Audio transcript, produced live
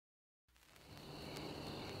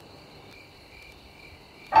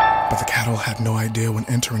But the cattle had no idea when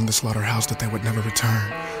entering the slaughterhouse that they would never return.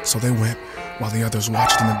 So they went, while the others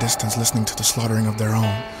watched in the distance, listening to the slaughtering of their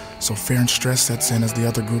own. So fear and stress sets in as the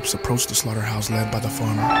other groups approached the slaughterhouse led by the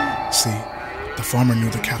farmer. See, the farmer knew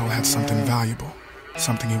the cattle had something valuable,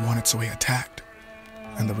 something he wanted, so he attacked.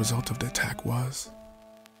 And the result of the attack was...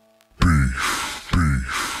 beef,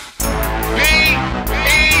 beef.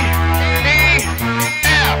 B-E-E-F.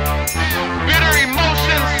 Bitter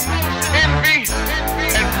emotions, envy,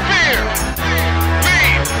 and fear.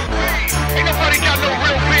 Beef. Ain't nobody got no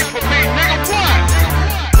real beef with me, nigga. What?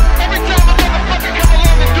 Every time a motherfucker come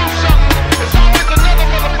along and do something, there's always another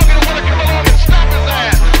motherfucker that wanna come along and stop his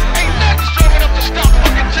ass. Ain't nothing strong enough to stop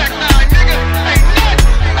fucking Jack 9, nigga. Ain't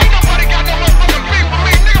nothing. Ain't nobody got no motherfucking beef with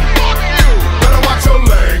me, nigga. Fuck you. Better watch your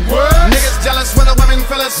language. Niggas jealous when the women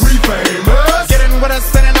feel us. We famous. Getting with us,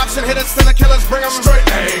 sending option hitters and the killers. Bring them Straight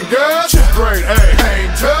anger. Great A.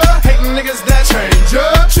 Painter. Hating niggas that Change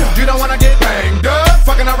up. you don't wanna get Banged up.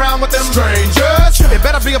 fucking around with them Strangers. It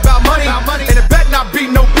better be about money, and it better not be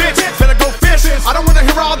no bitch. Better go fish. I don't wanna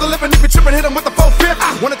hear all the living. If you trippin', hit him with the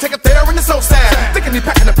 4-5. Wanna take it there and it's so sad. Thinking he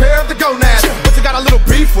packing a pair of the gonads. But you got a little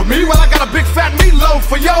beef with me? Well, I got a big fat meatloaf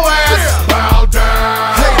for your ass. Bow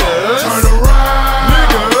down. Haters. Turn around.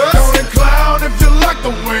 Niggas. Don't clown if you like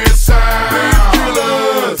the way it sounds. Beef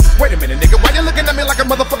killers. Wait a minute, nigga, why you looking at me like a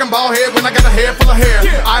motherfucking bald head when I got a head full of hair?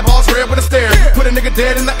 Eyeballs red with a stare. Put a nigga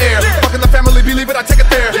dead in the air. Fucking the family, believe it, I take it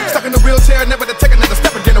there. Stuck in the wheelchair, never to take another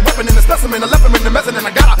step again. A weapon in the specimen, I left him in the mezzanine.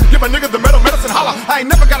 I gotta give a nigga the metal medicine holler. I ain't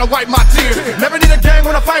never gotta wipe my tears. Never need a gang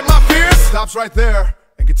when I fight my fears. Stops right there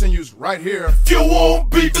and continues right here. If you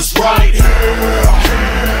want beef, it's right here.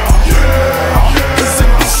 Cause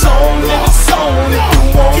if it's on, then it's on.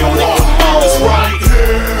 If you want it, come on, it's right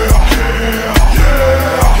here.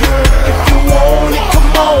 If you want it, come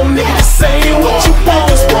on, nigga, this ain't what you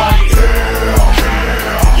want, it's right here.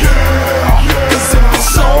 Cause if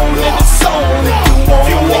it's on, then it's on. If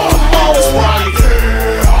you want it, come on, it's right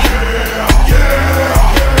here.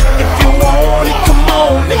 If you want it, come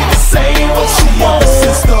on, nigga, this ain't what you want.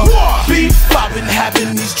 Since the beef, I've been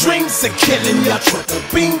having these dreams and killing your triple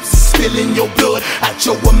beams, spilling your blood out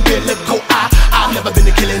your umbilical eye. I've never been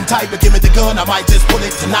the killing type, but give me the gun, I might just pull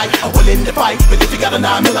it tonight. I'm willing to fight, but if you got a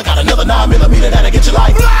 9mm, I got another 9mm that'll get you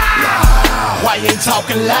like. Why you ain't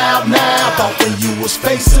talking loud now? Thought when you was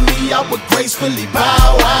facing me, I would gracefully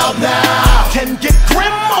bow out now. Can get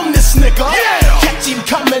grim on this nigga. Catch him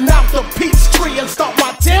coming out the peach tree and start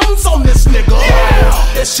my Tim's on this nigga.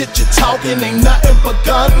 That shit you talking ain't nothing but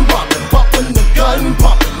gun bumping. Bumping the gun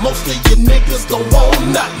pumping. Most of you niggas don't want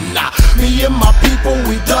nothing. Nah, me and my people,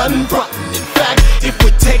 we done frontin'. In fact, if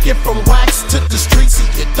we take it from wax to the streets,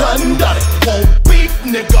 you done it. Won't beef,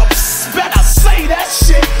 nigga. Better say that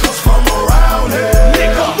shit, cause from around here,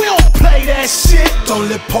 nigga, we don't play that shit. Don't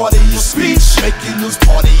let part of your speech make you lose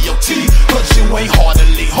part of your teeth. Cause you ain't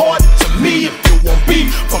hardly hard to me. If you want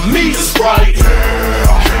beef from me, it's right here.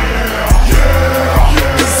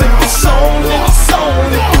 Cause if it's on, then it's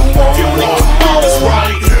on. If you want it, come on, it's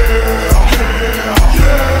right here.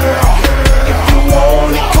 If you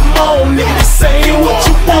want it, come on, nigga, this ain't what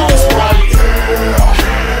you want, it's right here.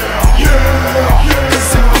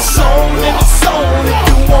 Cause if it's on, then it's on.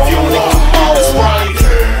 If you want it, come on, it's right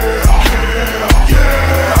here.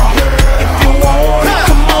 If you want it,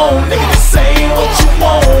 come on, nigga, this ain't what you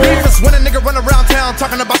want. Beef is when a nigga run around town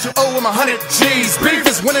talking about you owe him 100 G's. Beef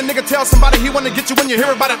is when a nigga tell somebody he wanna get you when you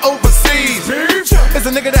hear about it overseas. Beef is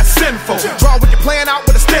a nigga that's sinful. Draw what you're playing out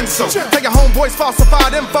with a stencil. Tell your homeboys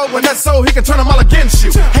falsified info, and that's so he can turn them all against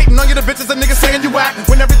you. Hating on you, the bitches, the niggas saying you whack.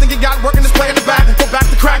 When everything you got working is playing the back. Go back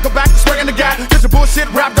to crack, go back to spraying the gap. Cause your bullshit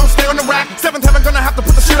rap don't stay on the rack. Seventh heaven gonna have to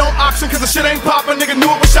put the shit on auction, cause the shit ain't poppin'. Nigga knew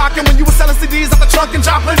it was shocking when you was selling CDs out the trunk in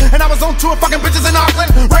Joplin. And I was on tour fucking bitches in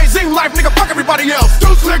Auckland. Raising life, nigga, fuck everybody else.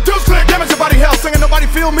 Deuce click, damage your body health. Singing nobody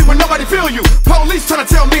feel me when nobody feel you. Police tryna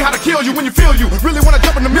tell me how to kill you when you feel you. Really wanna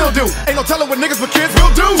jump in the mildew. Ain't no telling what niggas with kids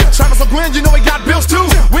will do. Travis O'Gwen, you know he got bills too.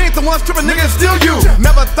 We ain't the ones tripping, nigga, it's still you.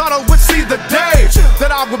 Never thought I would see the day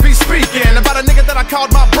that I would be speaking about a nigga that I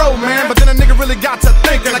called my bro, man. But then a nigga really got to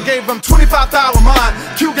thinking. I gave him 25,000 mine.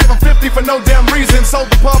 Q gave him 50 for no damn reason. Sold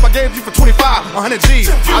the pub, I gave you for 25, 100 G's.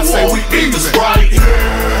 I say we even. Right here.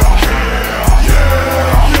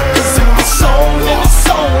 Cause if it's on, then it's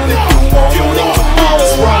on. If you want it, come on,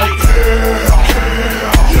 it's right here.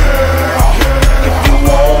 If you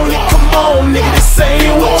want it, come on, nigga, this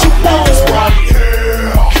ain't what you want, it's right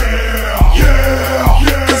here.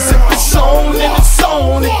 Cause if it's on, then it's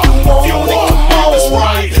on. If you want it, come on, it's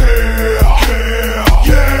right here.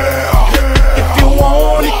 If you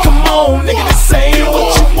want it, come on, nigga, this ain't what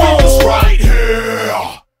you want, it's right here.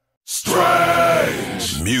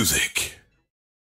 Strange music.